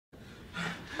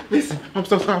Listen, I'm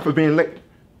so sorry for being late.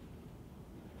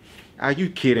 Are you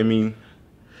kidding me?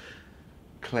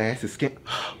 Class is skin.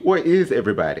 Where is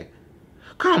everybody?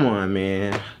 Come on,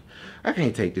 man. I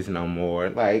can't take this no more.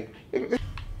 Like,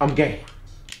 I'm gay.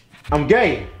 I'm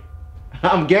gay.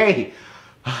 I'm gay.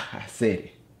 I said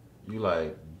it. You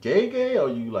like gay or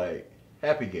you like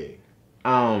happy gay?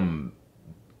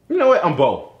 You know what? I'm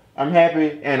both. I'm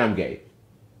happy and I'm gay.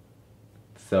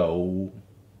 So,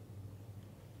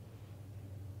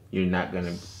 you're not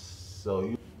gonna. So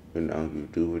you You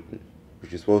do what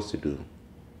you're supposed to do.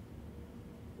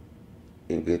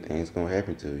 And good things gonna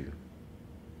happen to you.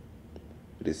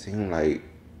 But it seems like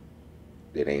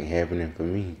that ain't happening for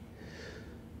me.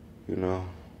 You know,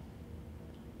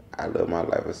 I love my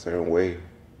life a certain way,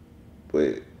 but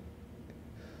it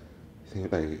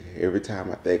seems like every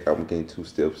time I think I'm getting 2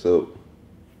 steps up,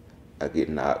 I get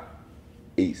knocked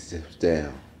 8 steps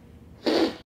down.